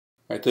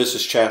All right, this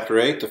is Chapter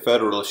 8, the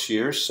Federalist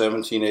Years,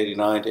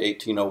 1789 to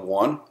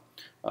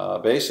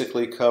 1801,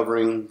 basically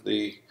covering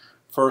the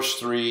first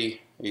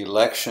three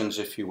elections,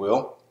 if you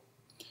will.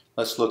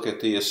 Let's look at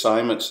the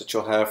assignments that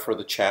you'll have for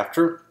the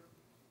chapter.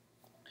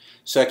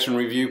 Section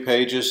review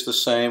pages, the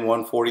same,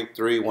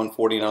 143,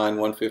 149,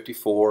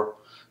 154,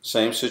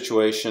 same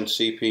situation,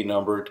 CP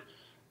numbered,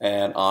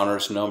 and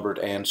honors numbered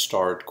and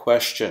starred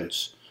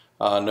questions.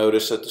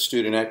 Notice that the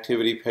student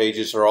activity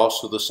pages are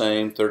also the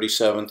same,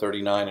 37,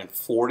 39, and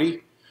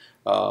 40.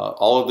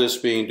 All of this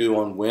being due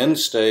on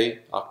Wednesday,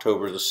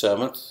 October the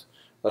 7th,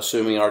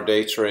 assuming our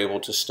dates are able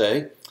to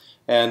stay.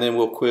 And then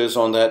we'll quiz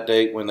on that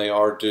date when they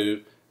are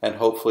due, and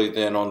hopefully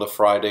then on the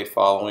Friday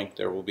following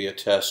there will be a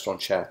test on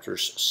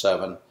chapters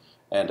 7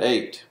 and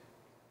 8.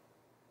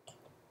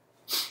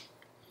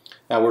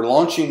 Now we're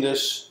launching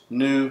this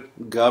new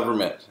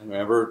government.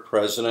 Remember,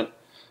 President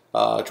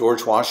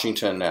George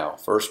Washington now,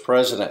 first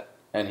president,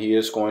 and he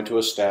is going to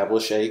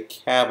establish a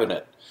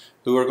cabinet.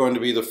 Who are going to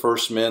be the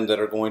first men that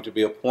are going to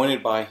be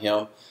appointed by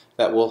him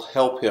that will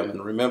help him?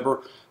 And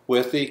remember,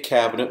 with the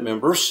cabinet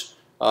members,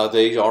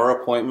 they are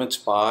appointments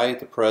by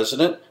the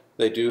president.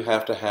 They do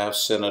have to have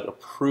Senate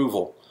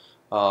approval.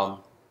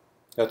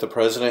 That the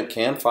president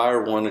can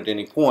fire one at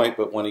any point,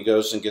 but when he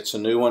goes and gets a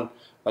new one,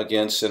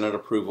 again, Senate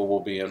approval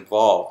will be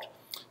involved.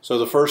 So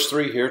the first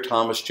three here,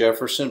 Thomas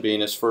Jefferson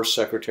being his first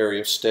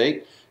Secretary of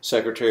State.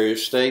 Secretary of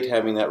State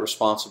having that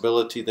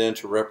responsibility then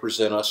to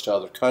represent us to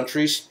other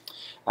countries.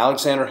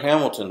 Alexander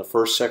Hamilton, the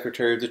first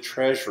Secretary of the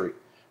Treasury.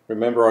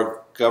 Remember,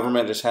 our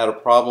government has had a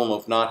problem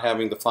of not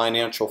having the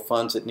financial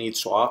funds it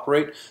needs to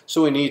operate,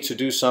 so we need to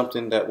do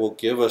something that will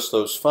give us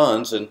those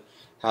funds and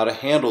how to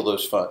handle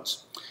those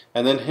funds.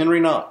 And then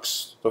Henry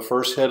Knox, the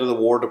first head of the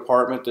War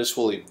Department. This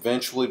will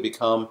eventually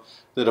become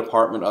the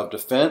Department of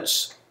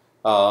Defense.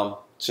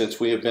 Since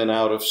we have been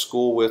out of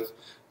school with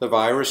the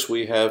virus,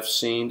 we have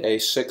seen a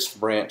sixth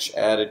branch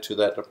added to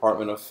that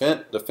Department of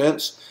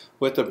Defense,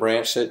 with the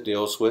branch that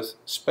deals with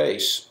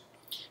space.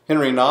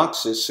 Henry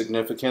Knox's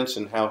significance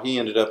and how he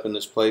ended up in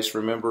this place,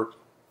 remember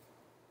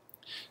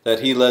that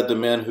he led the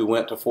men who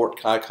went to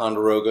Fort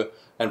Ticonderoga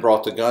and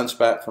brought the guns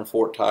back from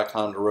Fort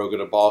Ticonderoga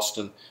to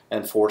Boston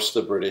and forced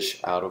the British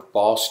out of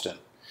Boston.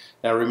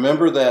 Now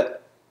remember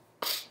that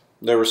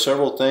there were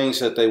several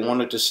things that they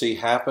wanted to see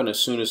happen as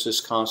soon as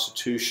this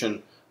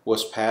Constitution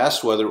was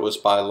passed, whether it was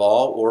by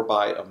law or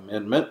by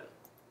amendment.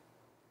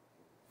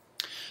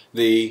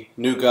 The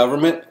new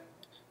government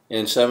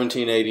in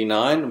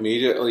 1789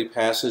 immediately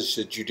passes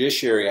the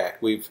Judiciary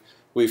Act.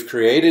 We've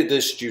created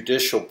this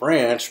judicial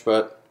branch,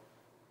 but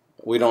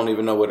we don't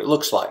even know what it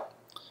looks like.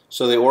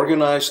 So they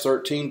organized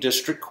 13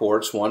 district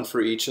courts, one for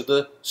each of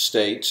the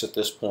states at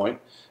this point,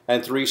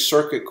 and 3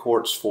 circuit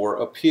courts for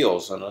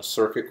appeals. And a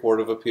circuit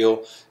court of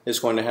appeal is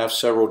going to have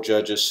several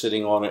judges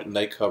sitting on it, and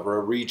they cover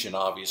a region,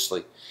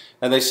 obviously.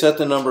 And they set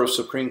the number of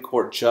Supreme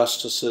Court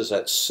justices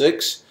at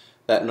 6.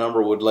 That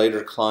number would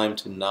later climb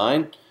to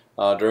 9.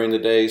 During the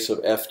days of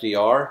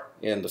FDR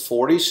in the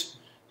 40s,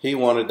 he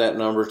wanted that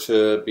number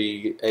to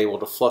be able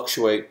to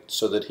fluctuate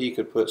so that he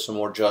could put some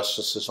more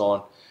justices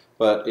on,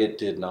 but it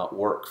did not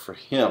work for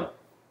him.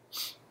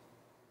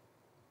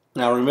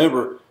 Now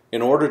remember,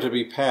 in order to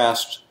be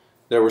passed,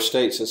 there were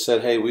states that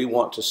said, hey, we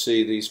want to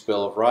see these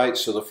Bill of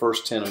Rights. So the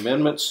first 10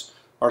 amendments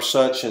are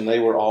such, and they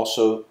were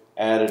also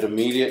added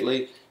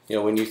immediately. You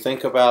know, when you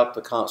think about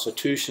the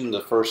Constitution,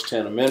 the first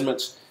 10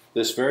 amendments,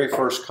 this very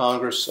first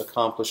Congress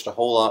accomplished a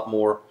whole lot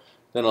more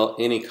than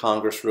any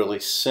Congress really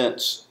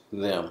since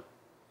them.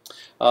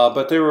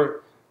 But there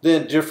were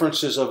then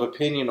differences of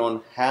opinion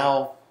on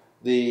how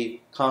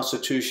the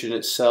Constitution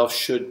itself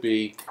should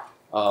be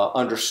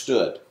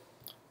understood.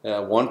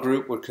 One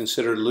group would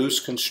consider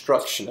loose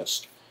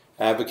constructionist,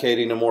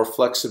 advocating a more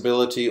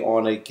flexibility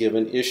on a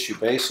given issue.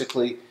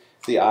 Basically,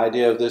 the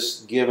idea of this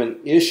given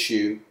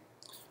issue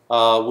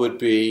would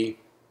be,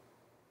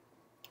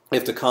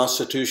 if the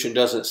Constitution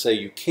doesn't say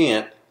you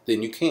can't,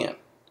 then you can.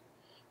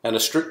 And a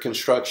strict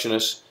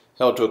constructionist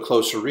held to a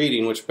closer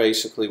reading, which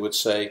basically would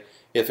say,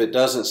 if it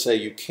doesn't say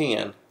you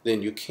can,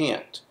 then you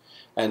can't.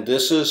 And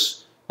this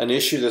is an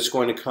issue that's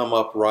going to come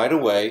up right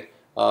away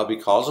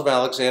because of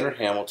Alexander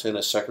Hamilton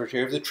as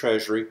Secretary of the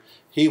Treasury.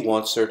 He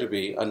wants there to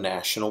be a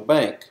national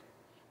bank.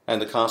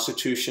 And the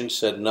Constitution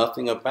said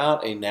nothing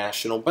about a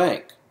national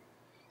bank.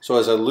 So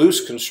as a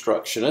loose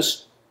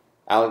constructionist,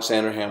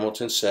 Alexander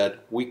Hamilton said,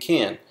 we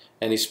can.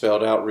 And he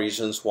spelled out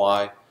reasons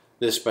why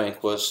this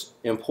bank was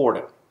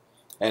important.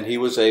 And he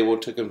was able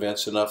to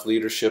convince enough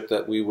leadership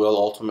that we will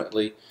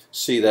ultimately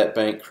see that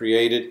bank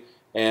created,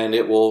 and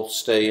it will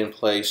stay in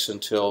place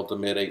until the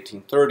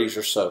mid-1830s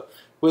or so,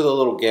 with a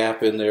little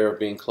gap in there of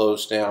being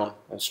closed down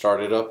and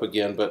started up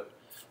again, but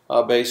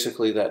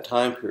basically that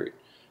time period.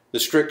 The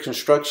strict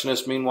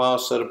constructionists, meanwhile,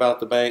 said about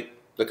the bank,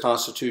 the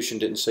Constitution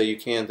didn't say you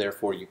can,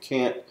 therefore you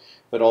can't,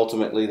 but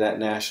ultimately that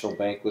national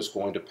bank was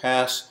going to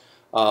pass.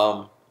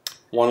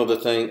 One of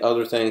the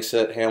other things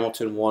that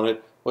Hamilton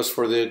wanted was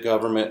for the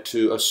government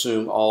to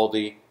assume all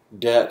the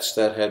debts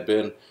that had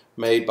been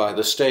made by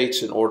the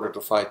states in order to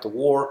fight the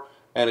war.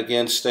 And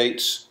again,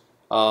 states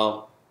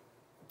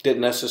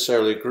didn't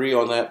necessarily agree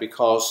on that,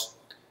 because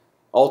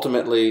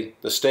ultimately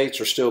the states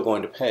are still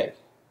going to pay,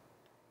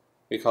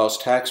 because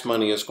tax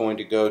money is going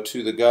to go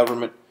to the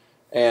government.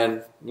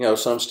 And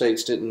some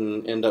states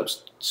didn't end up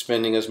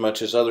spending as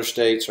much as other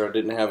states, or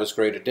didn't have as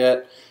great a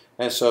debt,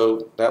 and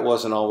so that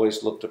wasn't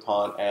always looked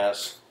upon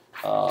as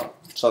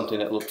something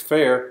that looked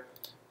fair.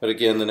 But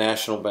again, the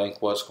National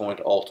Bank was going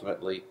to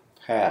ultimately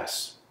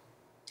pass.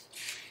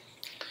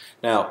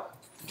 Now,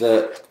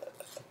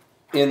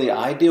 in the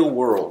ideal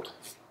world,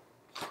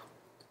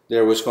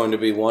 there was going to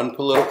be one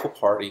political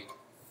party,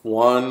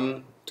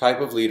 one type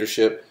of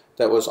leadership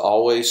that was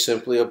always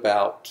simply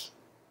about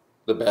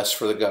the best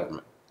for the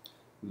government.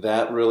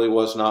 That really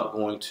was not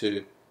going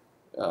to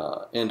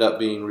end up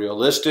being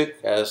realistic,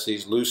 as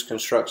these loose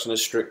constructionists,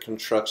 strict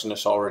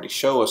constructionists already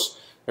show us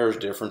there's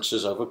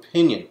differences of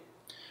opinion.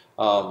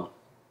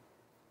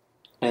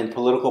 And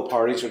political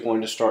parties are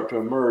going to start to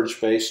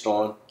emerge based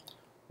on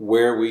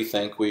where we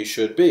think we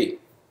should be.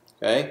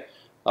 Okay,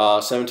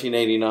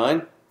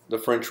 1789, the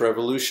French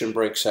Revolution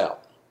breaks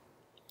out,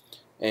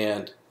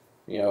 and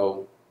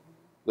the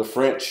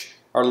French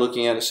are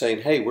looking at it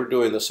saying, "Hey, we're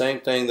doing the same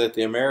thing that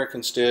the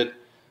Americans did,"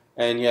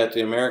 and yet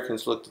the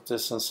Americans looked at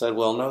this and said,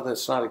 "Well, no,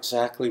 that's not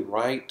exactly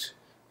right.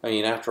 I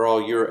mean, after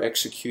all, you're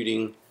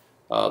executing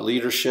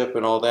leadership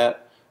and all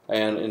that."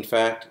 And in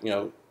fact,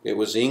 it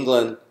was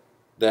England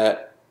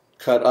that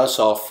cut us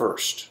off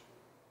first.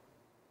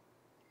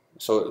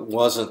 So it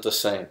wasn't the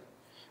same.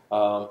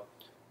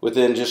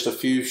 Within just a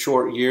few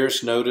short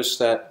years, notice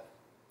that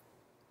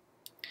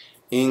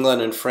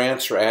England and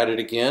France are at it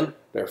again.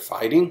 They're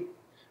fighting.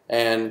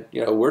 And,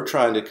 we're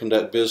trying to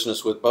conduct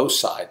business with both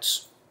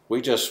sides.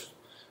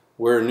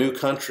 We're a new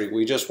country.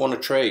 We just want to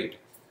trade.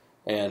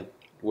 And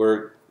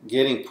we're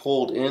getting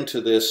pulled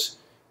into this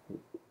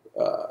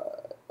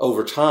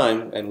over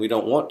time, and we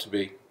don't want to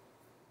be.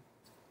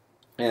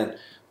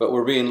 But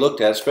we're being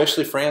looked at,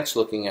 especially France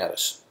looking at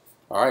us.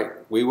 All right,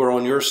 we were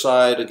on your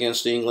side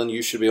against England.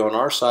 You should be on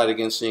our side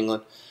against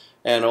England.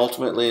 And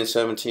ultimately in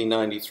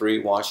 1793,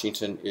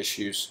 Washington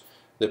issues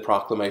the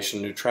Proclamation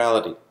of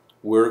Neutrality.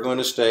 We're going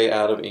to stay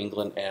out of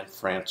England and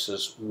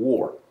France's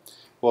war.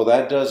 Well,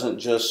 that doesn't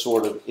just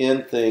sort of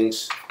end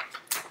things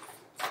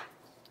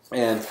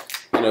and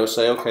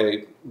say,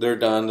 okay, they're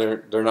done.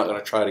 They're not going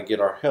to try to get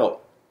our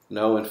help.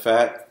 No, in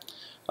fact,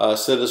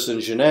 Citizen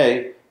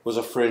Genet was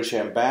a French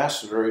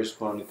ambassador who's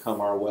going to come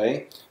our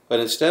way. But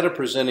instead of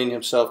presenting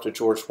himself to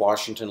George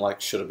Washington like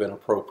should have been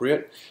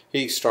appropriate,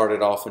 he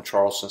started off in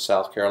Charleston,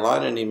 South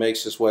Carolina, and he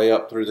makes his way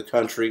up through the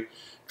country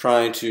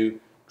trying to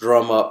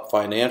drum up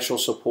financial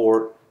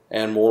support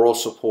and moral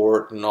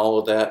support and all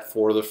of that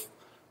for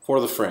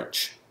the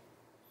French.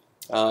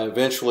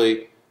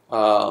 Eventually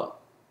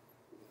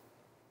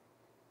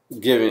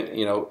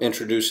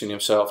introducing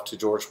himself to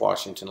George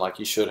Washington like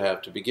he should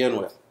have to begin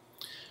with.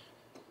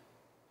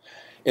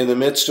 In the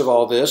midst of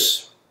all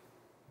this,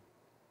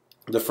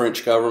 the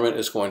French government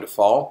is going to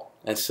fall,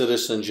 and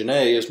Citizen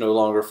Genet is no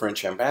longer a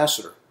French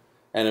ambassador.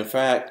 And in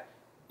fact,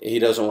 he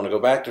doesn't want to go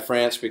back to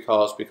France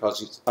because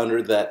he's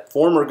under that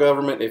former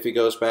government. If he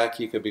goes back,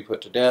 he could be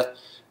put to death.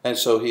 And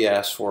so he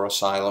asks for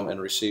asylum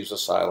and receives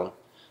asylum,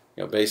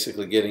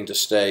 basically getting to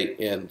stay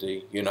in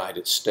the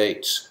United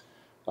States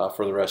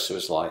for the rest of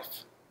his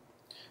life.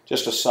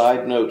 Just a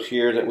side note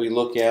here that we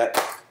look at,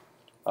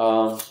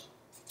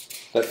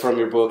 that from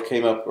your book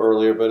came up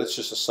earlier, but it's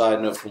just a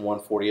side note from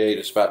 148.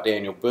 It's about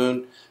Daniel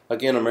Boone.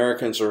 Again,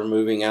 Americans are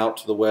moving out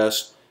to the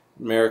West.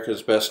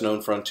 America's best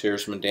known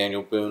frontiersman,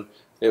 Daniel Boone.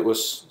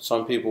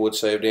 Some people would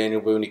say of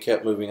Daniel Boone, he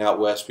kept moving out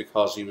west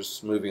because he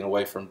was moving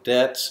away from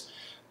debts.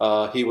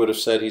 He would have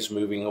said he's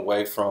moving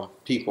away from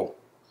people.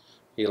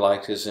 He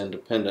liked his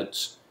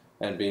independence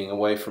and being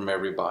away from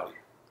everybody.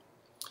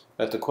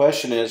 But the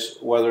question is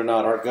whether or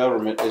not our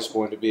government is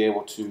going to be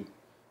able to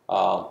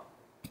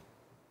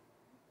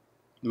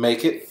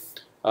make it.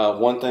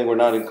 One thing we're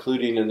not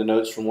including in the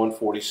notes from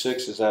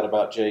 146 is that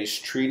about Jay's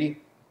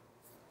treaty.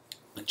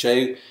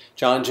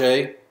 John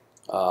Jay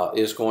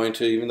is going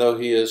to, even though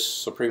he is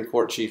Supreme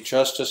Court Chief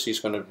Justice, he's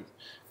going to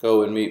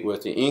go and meet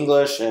with the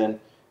English, and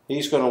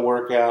he's going to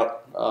work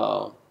out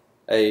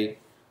a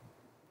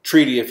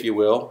treaty, if you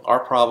will. Our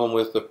problem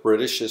with the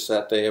British is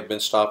that they have been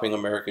stopping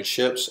American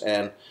ships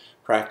and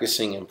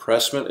practicing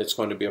impressment. It's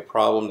going to be a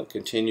problem that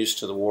continues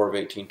to the War of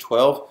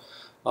 1812.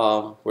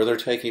 Where they're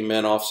taking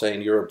men off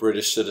saying you're a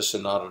British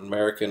citizen, not an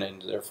American,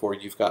 and therefore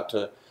you've got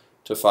to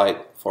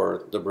fight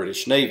for the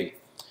British Navy.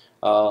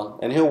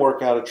 And he'll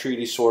work out a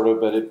treaty sort of,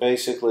 but it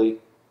basically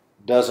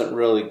doesn't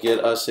really get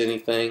us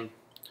anything,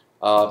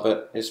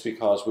 but it's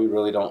because we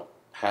really don't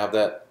have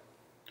that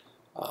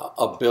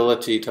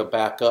ability to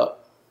back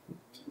up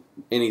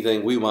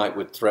anything we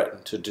would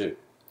threaten to do.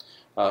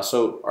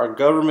 So our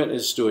government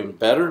is doing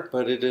better,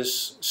 but it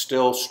is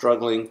still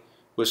struggling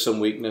with some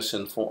weakness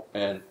in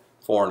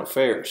foreign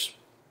affairs.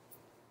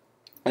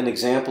 An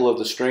example of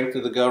the strength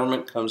of the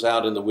government comes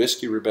out in the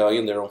Whiskey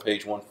Rebellion, there on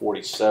page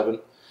 147.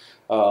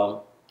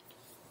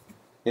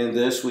 In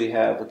this we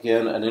have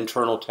again an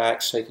internal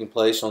tax taking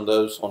place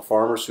on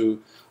farmers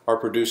who are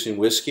producing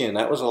whiskey, and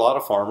that was a lot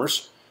of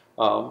farmers.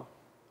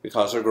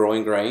 because they're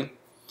growing grain,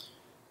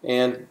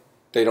 and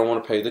they don't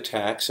want to pay the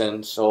tax,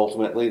 and so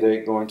ultimately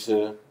they're going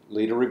to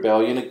lead a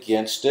rebellion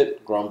against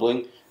it,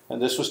 grumbling,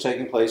 and this was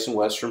taking place in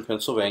western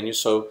Pennsylvania.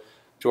 So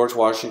George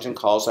Washington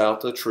calls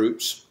out the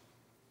troops,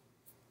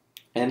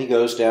 and he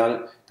goes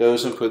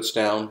and puts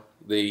down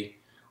the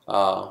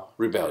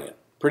rebellion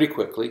pretty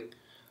quickly.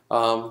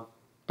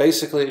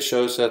 Basically, it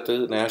shows that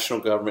the national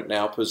government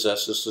now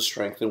possesses the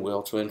strength and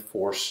will to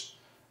enforce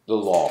the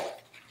law.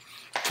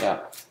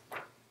 Now,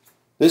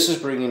 this is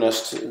bringing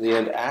us to the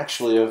end,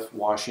 actually, of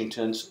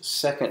Washington's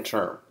second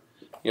term.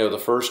 You know, the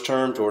first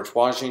term, George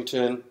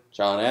Washington,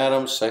 John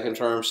Adams. Second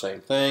term,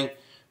 same thing.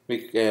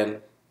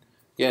 And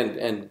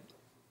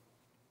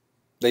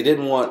they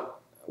didn't want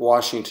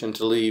Washington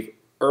to leave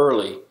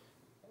early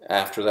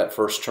after that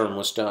first term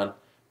was done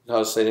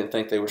because they didn't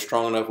think they were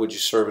strong enough. Would you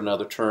serve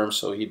another term?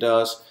 So he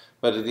does.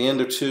 But at the end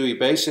of two, he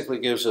basically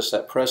gives us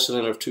that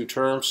precedent of 2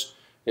 terms.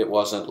 It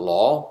wasn't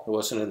law. It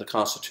wasn't in the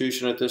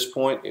Constitution at this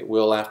point. It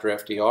will after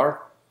FDR.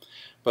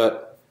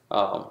 But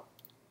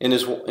in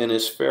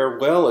his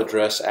farewell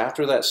address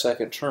after that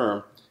second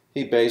term,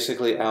 he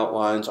basically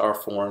outlines our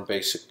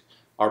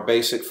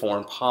basic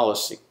foreign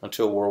policy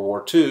until World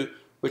War II,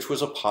 which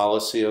was a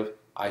policy of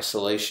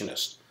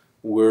isolationist.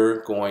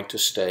 We're going to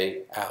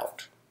stay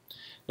out.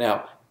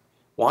 Now,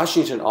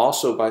 Washington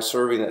also, by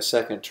serving that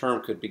second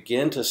term, could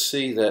begin to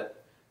see that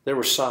there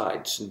were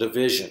sides and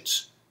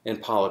divisions in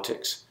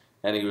politics,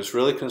 and he was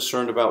really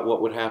concerned about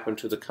what would happen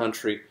to the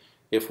country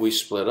if we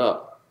split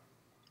up.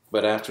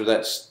 But after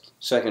that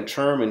second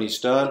term and he's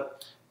done,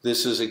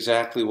 this is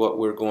exactly what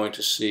we're going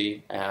to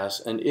see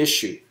as an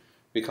issue.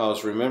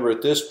 Because remember,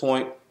 at this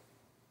point,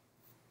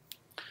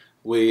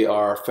 we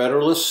are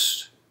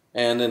Federalists,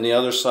 and then the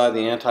other side,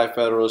 the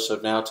Anti-Federalists,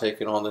 have now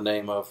taken on the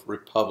name of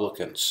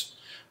Republicans.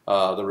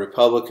 The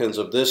Republicans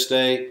of this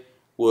day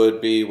would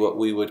be what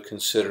we would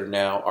consider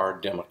now our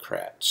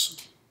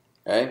Democrats.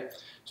 Okay?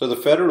 So the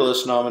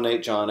Federalists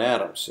nominate John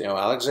Adams. You know,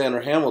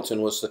 Alexander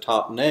Hamilton was the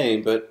top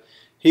name, but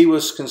he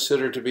was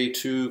considered to be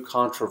too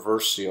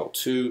controversial,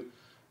 too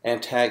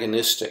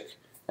antagonistic,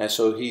 and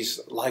so he's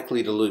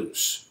likely to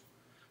lose.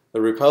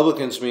 The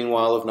Republicans,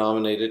 meanwhile, have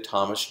nominated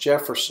Thomas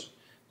Jefferson.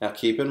 Now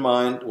keep in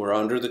mind, we're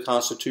under the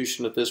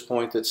Constitution at this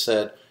point that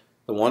said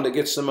the one that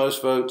gets the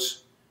most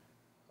votes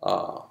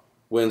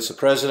wins the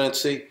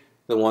presidency.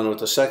 The one with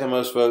the second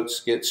most votes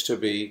gets to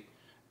be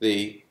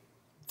the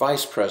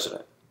vice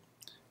president.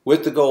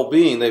 With the goal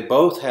being they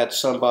both had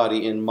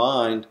somebody in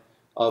mind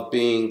of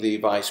being the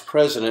vice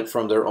president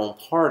from their own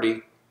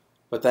party,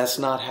 but that's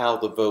not how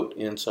the vote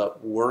ends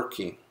up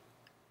working.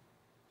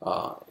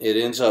 It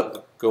ends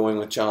up going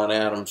with John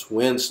Adams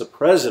wins the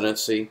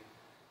presidency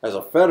as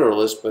a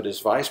Federalist, but his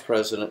vice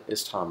president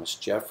is Thomas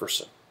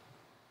Jefferson.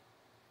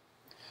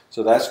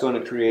 So that's going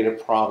to create a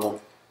problem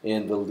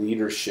in the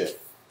leadership.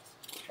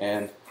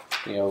 And,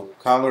 you know,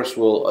 Congress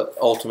will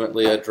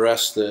ultimately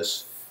address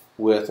this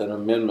with an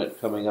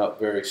amendment coming up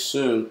very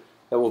soon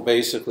that will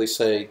basically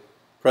say,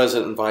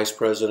 President and Vice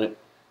President,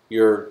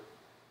 you're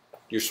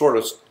sort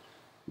of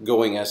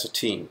going as a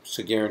team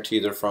to guarantee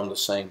they're from the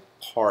same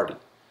party.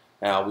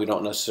 Now, we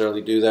don't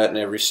necessarily do that in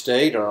every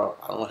state, or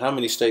I don't know how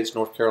many states.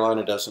 North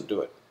Carolina doesn't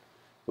do it.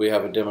 We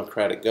have a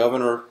Democratic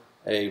governor,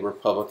 a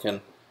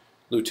Republican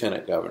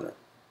lieutenant governor.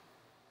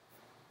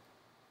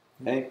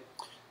 Okay.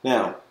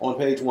 Now, on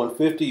page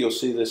 150, you'll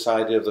see this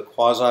idea of the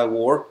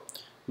quasi-war.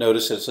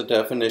 Notice it's a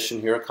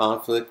definition here, a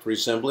conflict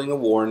resembling a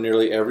war in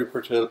nearly every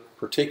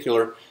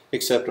particular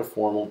except a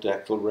formal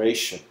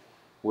declaration.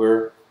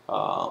 We're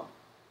having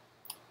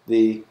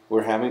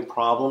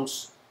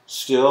problems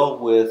still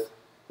with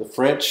the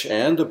French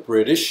and the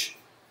British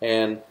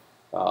and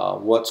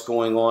what's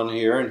going on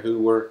here and who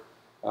we're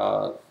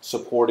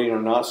supporting or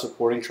not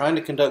supporting, trying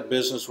to conduct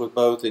business with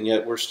both, and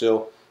yet we're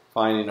still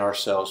finding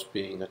ourselves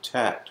being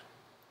attacked.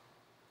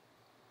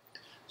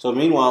 So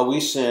meanwhile,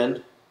 we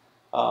send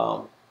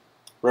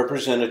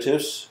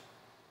representatives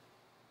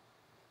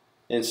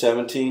in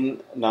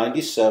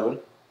 1797.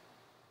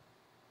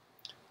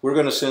 We're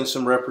going to send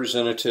some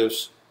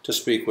representatives to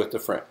speak with the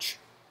French.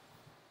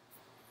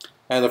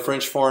 And the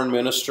French Foreign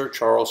Minister,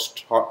 Charles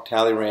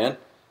Talleyrand,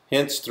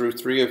 hints through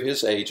 3 of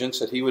his agents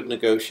that he would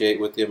negotiate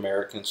with the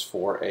Americans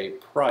for a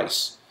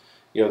price.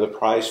 You know, the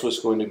price was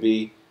going to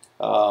be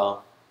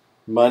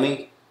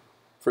money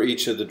for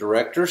each of the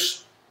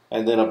directors,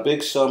 and then a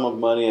big sum of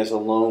money as a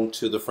loan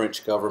to the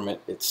French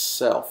government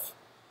itself.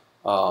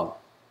 You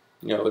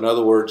know, in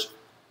other words,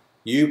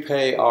 you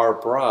pay our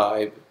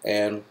bribe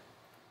and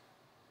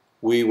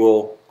we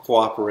will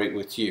cooperate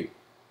with you.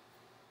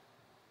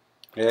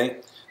 Okay?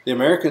 The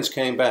Americans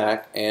came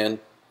back and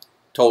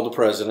told the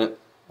president,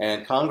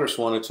 and Congress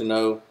wanted to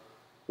know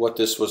what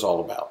this was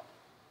all about.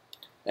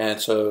 And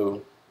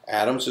so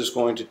Adams is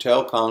going to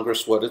tell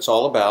Congress what it's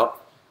all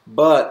about,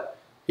 but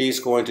he's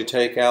going to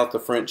take out the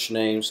French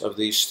names of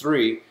these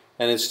 3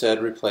 and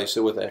instead replace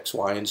it with X,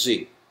 Y, and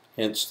Z.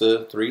 Hence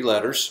the 3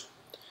 letters.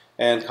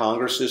 And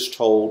Congress is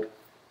told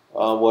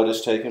what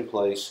has taken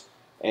place,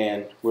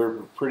 and we're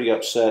pretty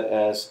upset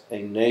as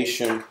a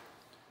nation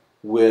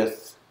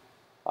with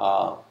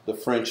the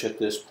French at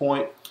this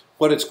point.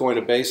 What it's going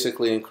to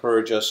basically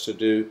encourage us to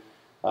do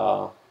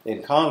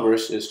in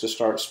Congress is to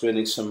start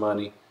spending some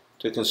money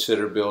to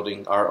consider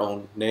building our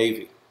own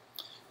Navy.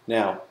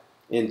 Now,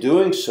 in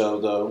doing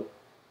so,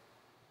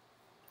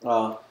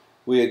 though,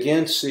 we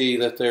again see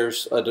that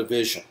there's a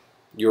division.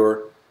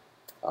 Your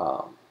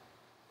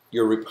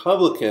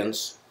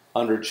Republicans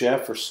under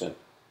Jefferson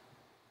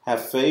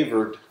have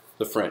favored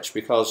the French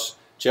because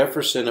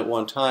Jefferson at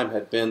one time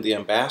had been the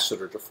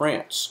ambassador to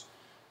France.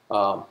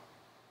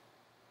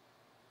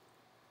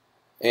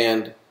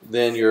 And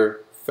then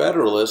your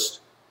Federalists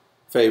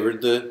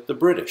favored the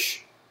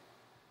British.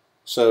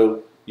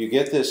 So you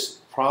get this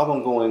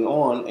problem going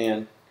on,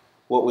 and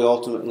what we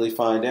ultimately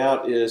find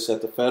out is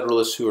that the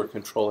Federalists, who are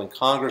controlling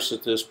Congress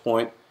at this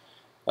point,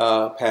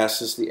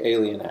 passes the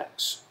Alien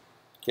Acts.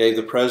 Gave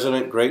the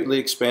president greatly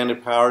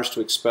expanded powers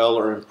to expel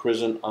or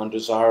imprison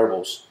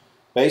undesirables.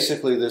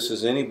 Basically, this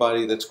is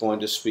anybody that's going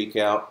to speak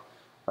out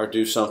or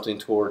do something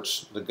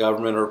towards the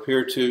government or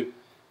appear to.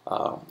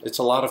 It's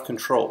a lot of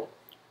control.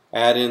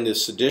 Add in the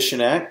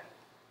Sedition Act,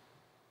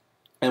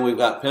 and we've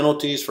got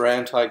penalties for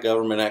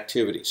anti-government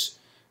activities.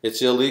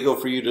 It's illegal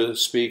for you to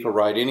speak or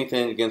write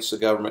anything against the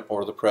government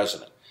or the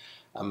president.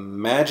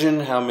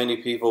 Imagine how many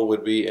people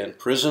would be in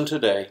prison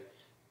today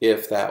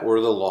if that were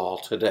the law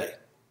today.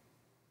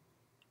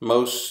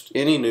 Most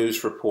any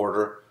news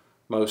reporter,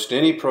 most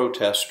any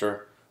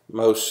protester,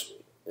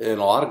 and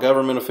a lot of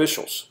government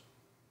officials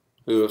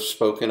who have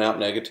spoken out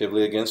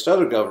negatively against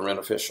other government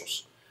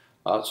officials.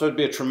 So it'd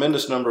be a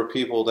tremendous number of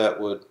people that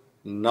would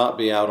not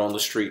be out on the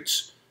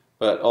streets.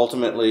 But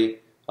ultimately,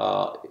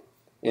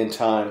 in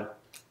time,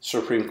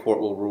 Supreme Court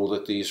will rule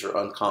that these are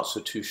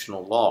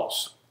unconstitutional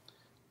laws.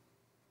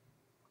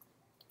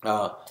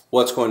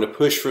 What's going to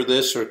push for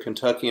this are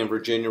Kentucky and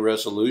Virginia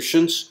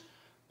resolutions.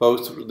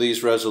 Both of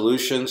these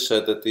resolutions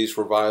said that these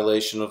were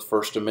violation of the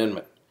First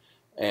Amendment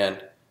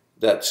and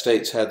that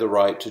states had the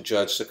right to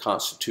judge the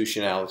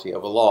constitutionality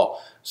of a law.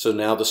 So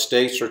now the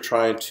states are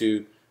trying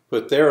to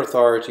put their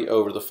authority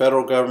over the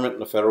federal government,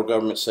 and the federal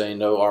government saying,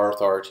 no, our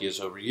authority is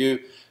over you.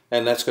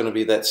 And that's going to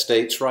be that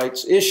states'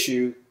 rights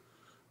issue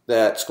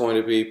that's going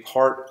to be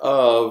part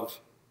of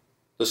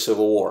the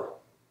Civil War.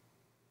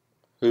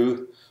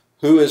 Who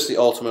is the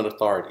ultimate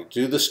authority?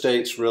 Do the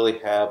states really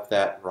have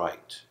that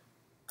right?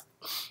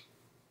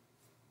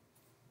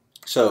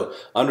 So,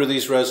 under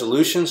these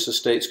resolutions, the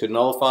states could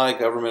nullify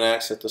government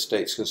acts that the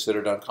states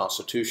considered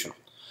unconstitutional.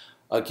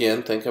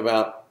 Again, think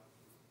about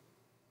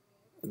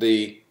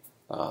the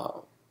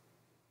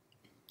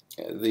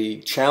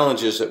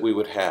challenges that we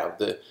would have,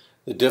 the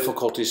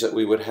difficulties that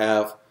we would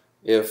have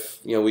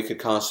if we could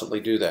constantly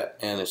do that,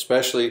 and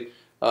especially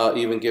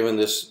even given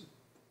this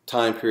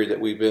time period that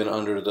we've been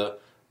under the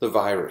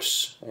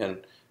virus,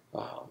 and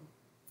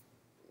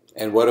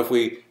what if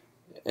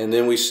and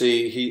then we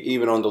see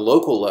even on the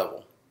local level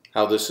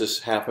how this has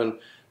happened.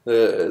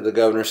 The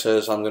governor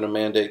says, I'm going to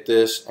mandate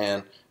this,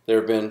 and there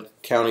have been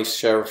county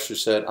sheriffs who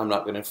said, I'm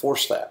not going to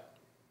enforce that.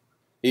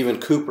 Even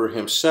Cooper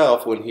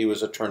himself, when he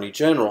was Attorney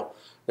General,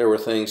 there were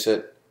things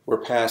that were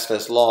passed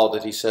as law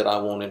that he said, I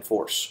won't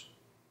enforce.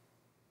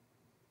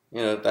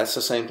 That's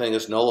the same thing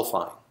as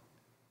nullifying,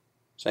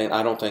 saying,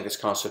 I don't think it's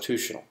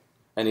constitutional.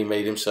 And he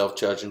made himself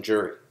judge and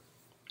jury.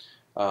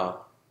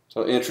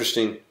 So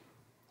interesting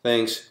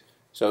things.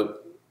 So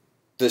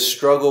this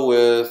struggle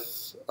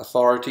with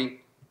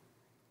authority,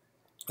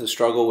 the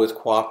struggle with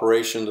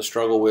cooperation, the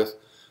struggle with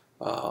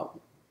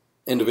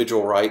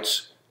individual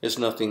rights is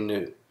nothing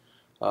new.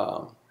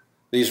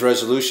 These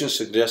resolutions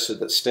suggested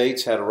that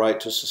states had a right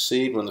to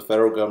secede when the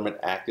federal government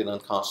acted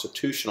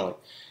unconstitutionally.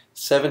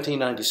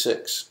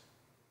 1796.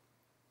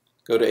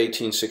 Go to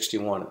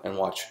 1861 and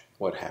watch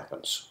what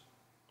happens.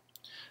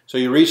 So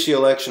you reach the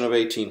election of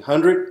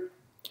 1800,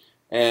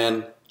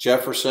 and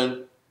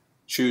Jefferson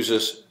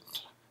chooses,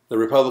 the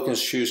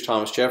Republicans choose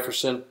Thomas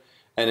Jefferson,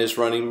 and his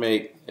running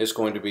mate is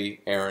going to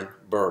be Aaron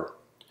Burr.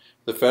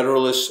 The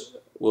Federalists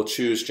will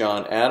choose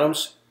John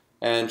Adams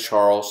and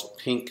Charles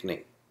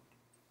Pinckney.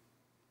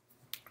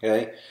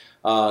 Okay,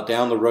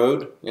 down the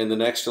road in the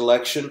next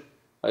election,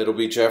 it'll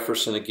be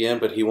Jefferson again,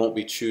 but he won't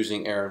be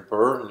choosing Aaron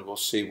Burr, and we'll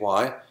see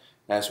why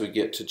as we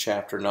get to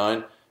Chapter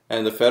 9.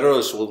 And the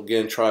Federalists will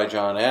again try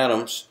John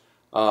Adams,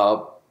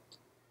 but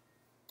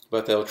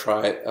they'll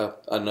try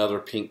another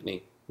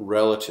Pinckney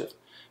relative.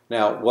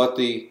 Now, what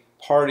the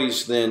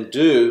parties then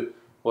do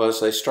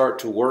was they start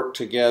to work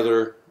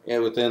together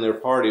within their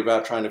party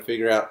about trying to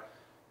figure out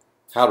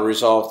how to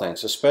resolve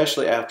things,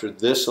 especially after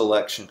this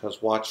election,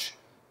 because watch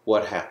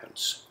what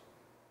happens.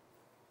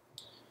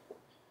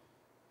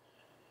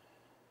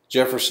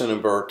 Jefferson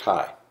and Burr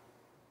tie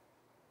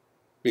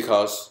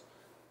because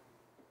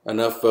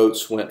enough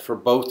votes went for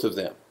both of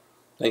them,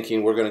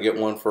 thinking we're going to get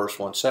one first,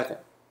 one second.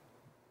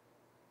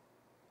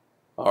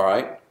 All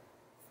right,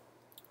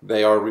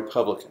 they are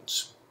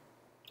Republicans.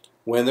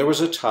 When there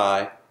was a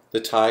tie, the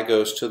tie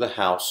goes to the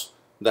House.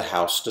 The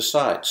House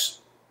decides.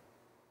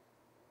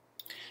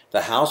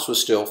 The House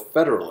was still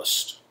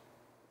Federalist.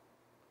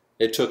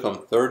 It took them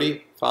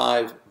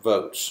 35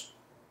 votes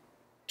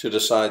to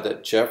decide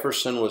that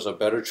Jefferson was a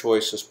better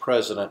choice as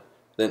president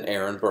than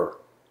Aaron Burr.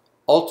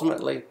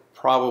 Ultimately,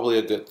 probably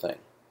a good thing,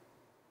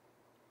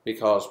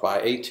 because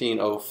by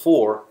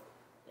 1804,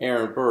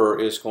 Aaron Burr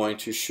is going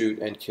to shoot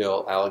and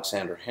kill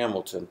Alexander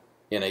Hamilton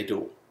in a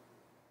duel.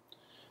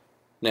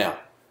 Now,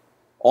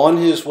 on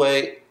his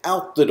way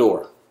out the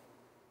door,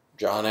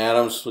 John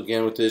Adams,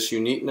 again with this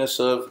uniqueness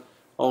of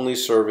only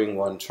serving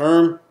one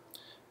term,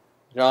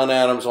 John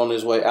Adams on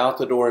his way out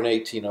the door in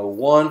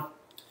 1801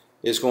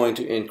 is going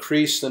to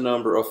increase the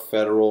number of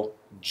federal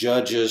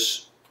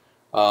judges,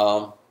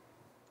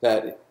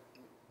 that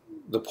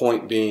the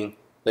point being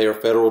they are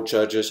federal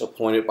judges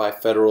appointed by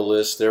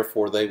Federalists,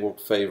 therefore they will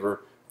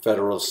favor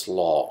Federalist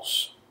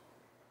laws.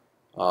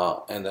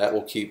 And that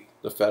will keep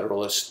the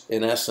Federalists,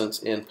 in essence,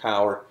 in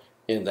power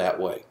in that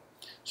way.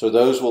 So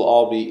those will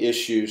all be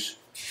issues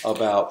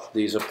about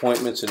these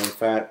appointments, and in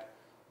fact,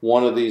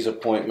 one of these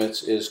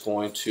appointments is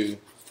going to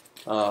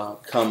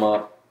come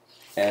up,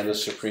 and the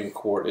Supreme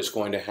Court is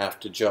going to have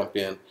to jump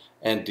in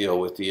and deal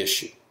with the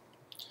issue.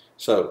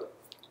 So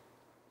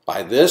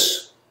by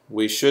this,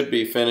 we should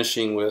be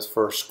finishing with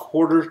first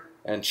quarter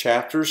and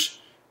chapters,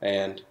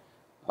 and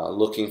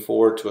looking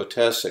forward to a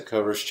test that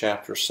covers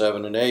chapters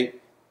 7 and 8.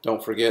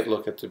 Don't forget,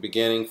 look at the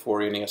beginning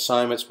for any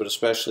assignments, but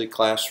especially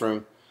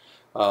classroom,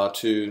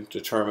 to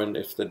determine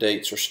if the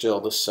dates are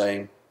still the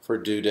same for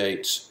due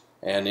dates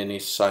and any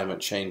assignment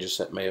changes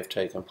that may have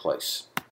taken place.